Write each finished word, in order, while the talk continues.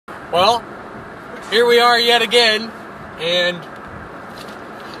Well, here we are yet again, and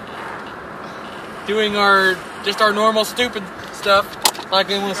doing our normal stupid stuff. Like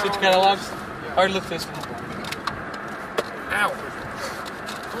we want to switch catalogs. Alright, look this one. Ow!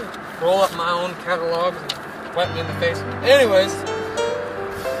 Roll up my own catalog and whack me in the face. Anyways,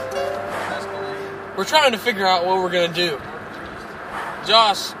 we're trying to figure out what we're gonna do.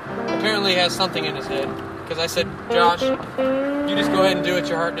 Josh apparently has something in his head, because I said, Josh, you just go ahead and do what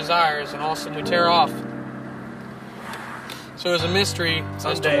your heart desires, and all of a sudden we tear off. So it's a mystery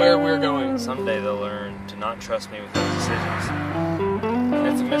as to where we're going. Someday they'll learn to not trust me with those decisions. And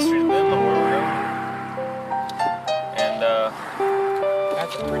it's a mystery to them on where we're going. And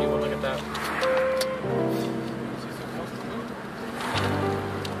that's a pretty one. Look at that.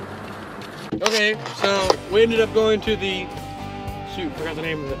 Okay, so we ended up going to the forgot the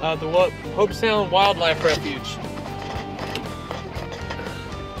name of it. The Hobe Sound Wildlife Refuge.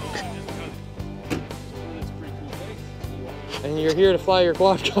 And you're here to fly your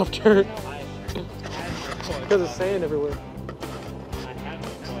quadcopter because of sand everywhere.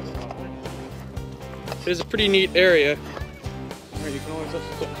 It is a pretty neat area. Alright, you can always I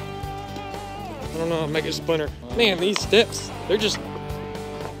don't know, make it splinter. Man, these steps, they're just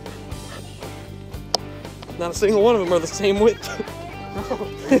not a single one of them are the same width.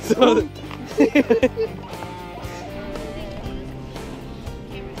 It's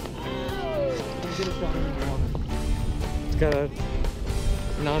got a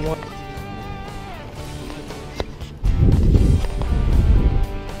non-white.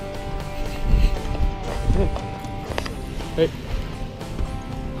 Hey.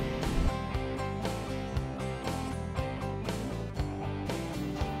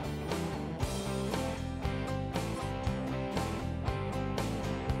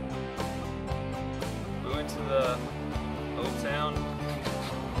 to the Hobe Sound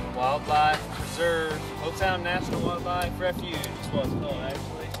Wildlife Preserve, Hobe Sound National Wildlife Refuge is what it's called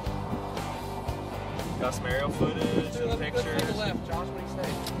actually. Got some aerial footage and pictures. Let's take a left, Josh, what do you say?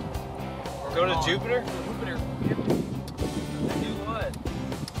 Or go to Jupiter? Jupiter. And do what?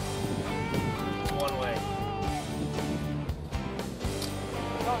 One way.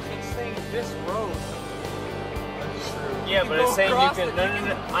 Josh, it's saying this road. Yeah, but it's saying you can.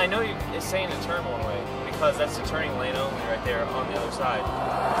 No. I know it's saying to turn one way because that's the turning lane only right there on the other side.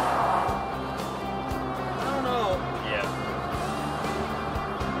 I don't know. Yeah.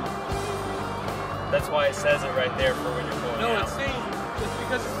 That's why it says it right there for when you're going out. No, it's saying it's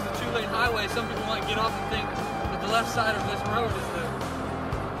because this is a two-lane highway. Some people might get off and think that the left side of this road is the.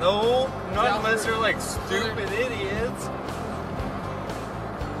 No, not unless they're like stupid idiots.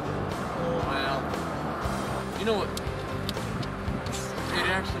 Oh wow. You know what? It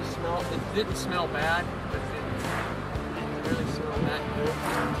actually smelled, it didn't smell bad, but it didn't really smell that good.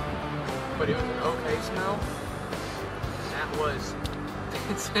 But it was an okay smell. That was the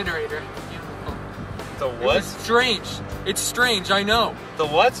incinerator at the funeral. The what? It's strange. It's strange, I know. The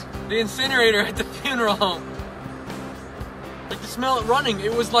what? The incinerator at the funeral home. Like to smell it running,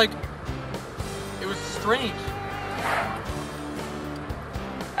 it was like, it was strange.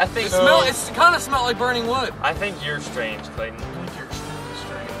 I think It kind of smelled like burning wood. I think you're strange, Clayton. I think you're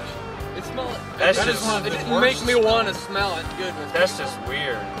strange. It smelled. That's it just it didn't make me want to smell it. Good. That's just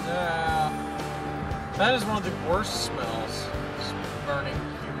weird. Yeah. That is one of the worst smells. Burning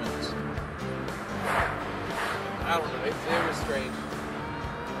humans. I don't know. It was strange.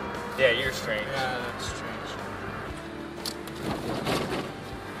 Yeah, you're strange. Yeah, that's strange.